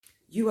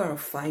You are a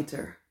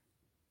fighter.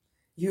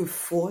 You've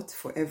fought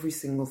for every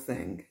single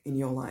thing in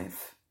your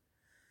life.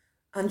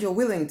 And you're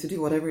willing to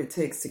do whatever it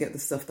takes to get the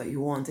stuff that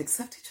you want,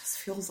 except it just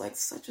feels like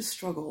such a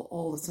struggle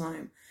all the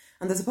time.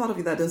 And there's a part of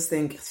you that does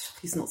think,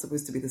 it's not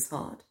supposed to be this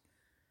hard.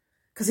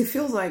 Because it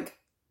feels like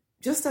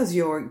just as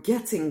you're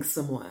getting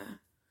somewhere,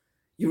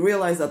 you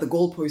realize that the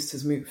goalpost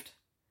has moved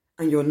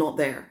and you're not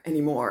there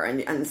anymore. And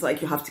it's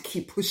like you have to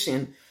keep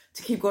pushing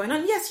to keep going.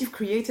 And yes, you've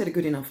created a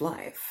good enough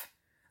life.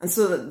 And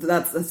so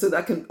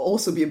that can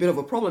also be a bit of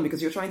a problem,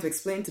 because you're trying to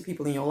explain to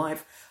people in your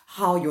life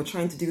how you're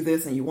trying to do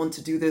this and you want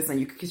to do this,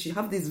 and because you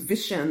have these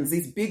visions,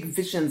 these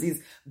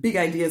big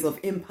ideas of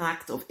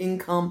impact, of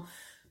income,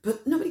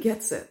 but nobody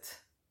gets it.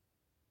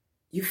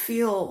 You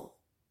feel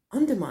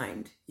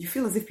undermined. You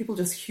feel as if people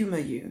just humor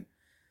you.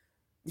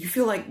 You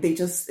feel like they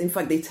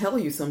tell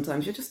you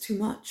sometimes, you're just too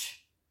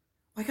much.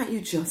 Why can't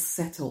you just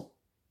settle?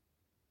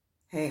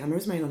 Hey, I'm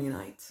Rosemary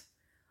Knight.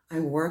 I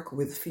work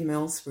with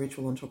female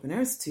spiritual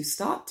entrepreneurs to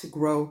start to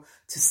grow,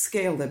 to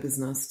scale their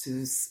business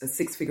to a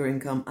six-figure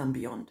income and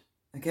beyond.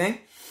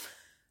 Okay?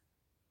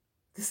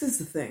 This is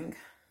the thing.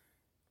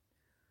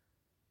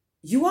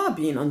 You are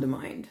being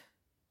undermined.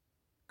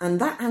 And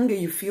that anger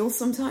you feel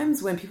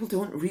sometimes when people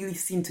don't really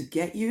seem to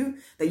get you,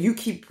 that you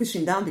keep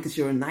pushing down because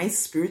you're a nice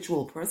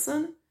spiritual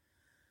person,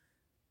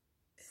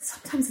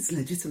 sometimes it's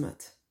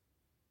legitimate.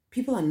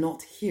 People are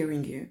not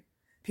hearing you.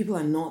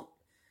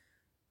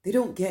 They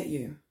don't get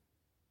you.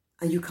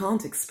 And you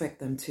can't expect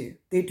them to.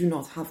 They do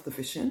not have the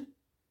vision.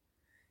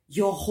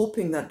 You're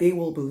hoping that they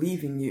will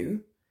believe in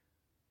you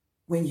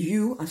when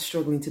you are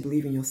struggling to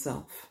believe in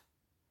yourself.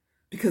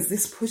 Because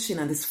this pushing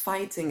and this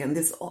fighting and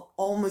this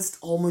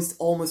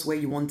almost where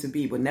you want to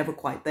be, but never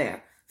quite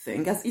there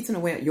thing has eaten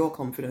away at your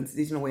confidence, it's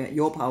eaten away at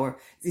your power,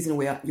 it's eaten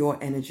away at your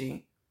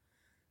energy.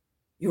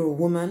 You're a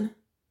woman.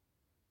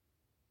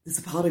 There's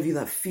a part of you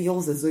that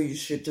feels as though you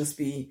should just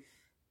be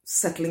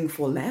settling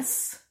for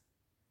less.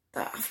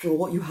 That after all,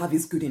 what you have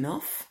is good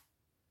enough.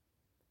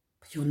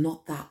 But you're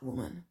not that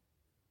woman.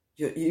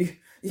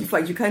 In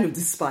fact, you kind of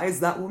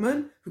despise that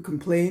woman who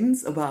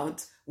complains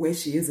about where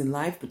she is in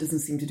life but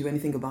doesn't seem to do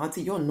anything about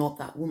it. You're not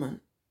that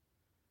woman.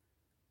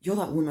 You're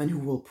that woman who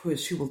will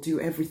push, who will do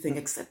everything,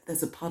 except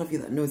there's a part of you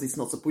that knows it's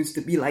not supposed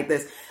to be like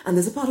this. And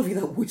there's a part of you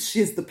that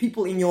wishes the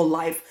people in your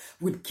life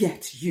would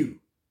get you.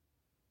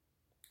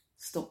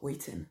 Stop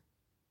waiting.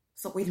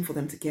 Stop waiting for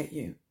them to get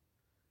you.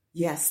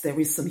 Yes, there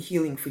is some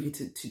healing for you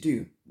to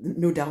do.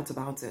 No doubt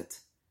about it.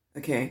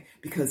 Okay?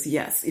 Because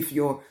yes, if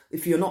you're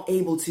not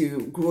able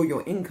to grow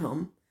your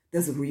income,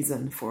 there's a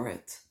reason for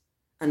it.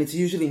 And it's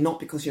usually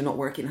not because you're not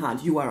working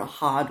hard. You are a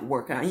hard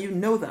worker and you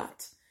know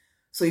that.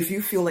 So if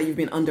you feel like you've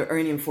been under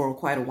earning for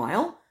quite a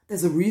while,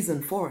 there's a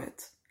reason for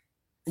it.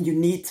 And you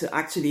need to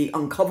actually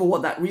uncover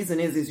what that reason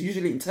is. It's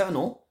usually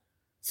internal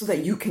so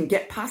that you can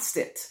get past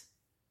it.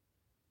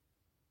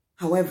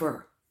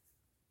 However,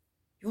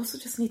 you also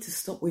just need to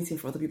stop waiting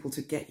for other people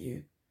to get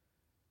you.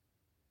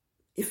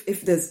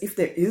 If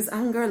there is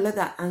anger, let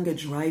that anger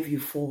drive you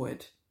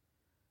forward.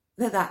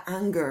 Let that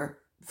anger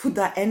put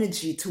that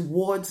energy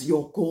towards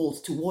your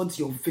goals, towards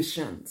your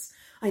visions.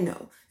 I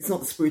know it's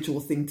not the spiritual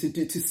thing to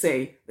do, to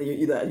say that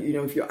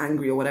if you're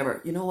angry or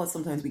whatever. You know what?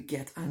 Sometimes we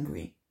get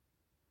angry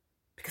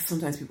because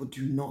sometimes people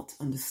do not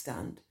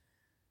understand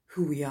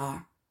who we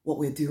are, what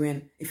we're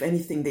doing. If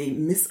anything, they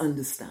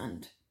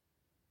misunderstand.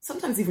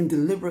 Sometimes even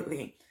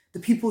deliberately. The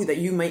people that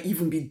you may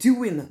even be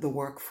doing the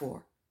work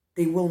for,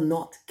 they will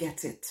not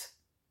get it.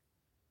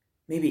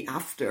 Maybe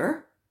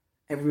after,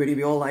 everybody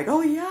be all like, oh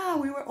yeah,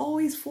 we were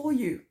always for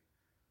you.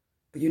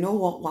 But you know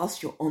what?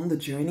 Whilst you're on the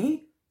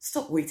journey,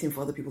 stop waiting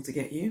for other people to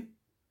get you.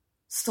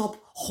 Stop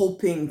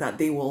hoping that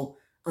they will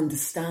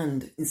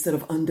understand instead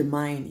of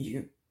undermine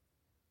you.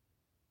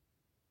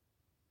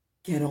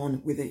 Get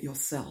on with it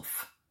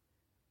yourself.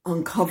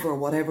 Uncover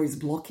whatever is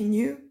blocking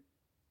you.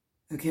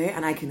 Okay?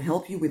 And I can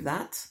help you with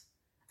that.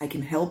 I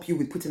can help you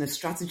with putting a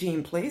strategy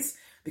in place,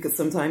 because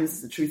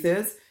sometimes the truth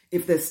is,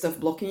 if there's stuff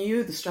blocking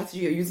you, the strategy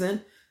you're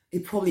using,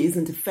 it probably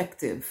isn't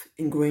effective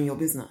in growing your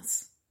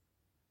business.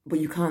 But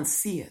you can't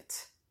see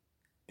it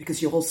because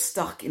you're all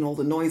stuck in all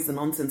the noise, the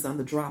nonsense, and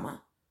the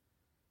drama.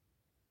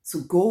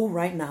 So go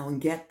right now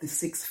and get the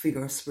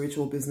 6-figure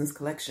spiritual business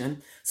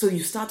collection. So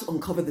you start to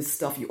uncover this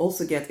stuff. You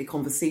also get a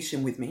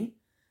conversation with me,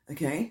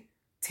 okay?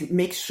 To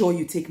make sure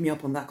you take me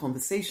up on that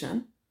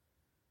conversation.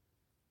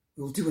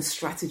 We'll do a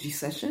strategy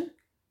session.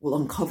 We'll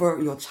uncover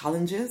your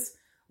challenges.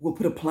 We'll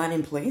put a plan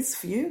in place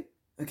for you,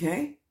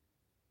 okay?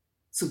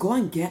 So go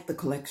and get the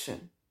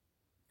collection.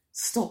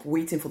 Stop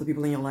waiting for the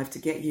people in your life to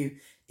get you.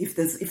 If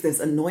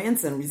there's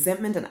annoyance and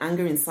resentment and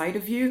anger inside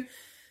of you,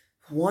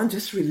 one,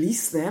 just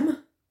release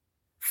them.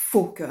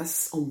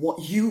 Focus on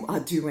what you are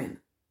doing.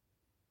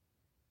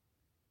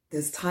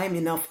 There's time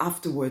enough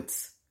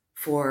afterwards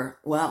for,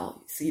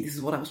 well, see, this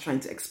is what I was trying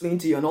to explain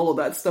to you and all of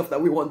that stuff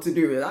that we want to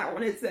do. I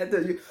wanted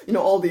to say,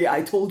 all the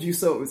I told you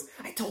so's.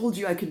 I told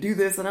you I could do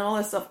this and all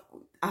that stuff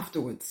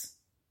afterwards.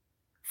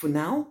 For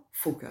now,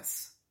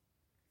 focus.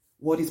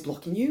 What is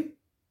blocking you?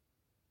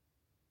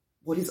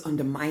 What is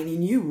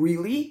undermining you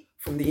really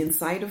from the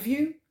inside of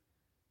you?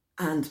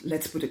 And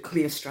let's put a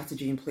clear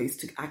strategy in place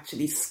to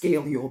actually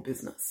scale your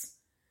business.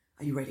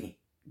 Are you ready?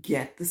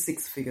 Get the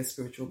 6-figure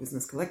spiritual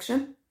business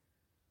collection.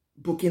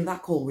 Book in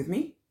that call with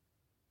me.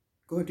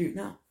 Go do it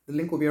now. The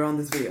link will be around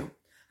this video.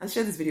 And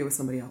share this video with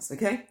somebody else,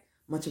 okay?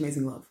 Much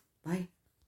amazing love. Bye.